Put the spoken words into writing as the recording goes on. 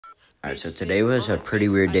Alright, so today was a pretty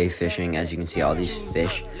weird day fishing. As you can see, all these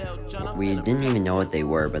fish, we didn't even know what they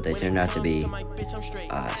were, but they turned out to be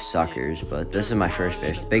suckers. But this is my first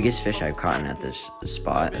fish. The biggest fish I've caught at this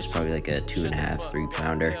spot is probably like a 2.5, 3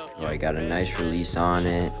 pounder. So I got a nice release on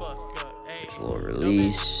it. There's a little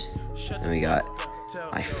release. Then we got,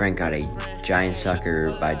 my friend got a giant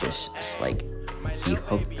sucker by just like, he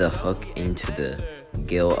hooked the hook into the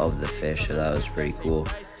gill of the fish, so that was pretty cool.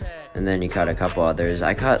 And then you caught a couple others.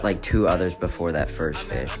 I caught like 2 others before that first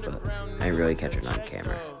fish, but I didn't really catch it on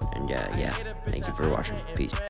camera. And yeah, thank you for watching. Peace.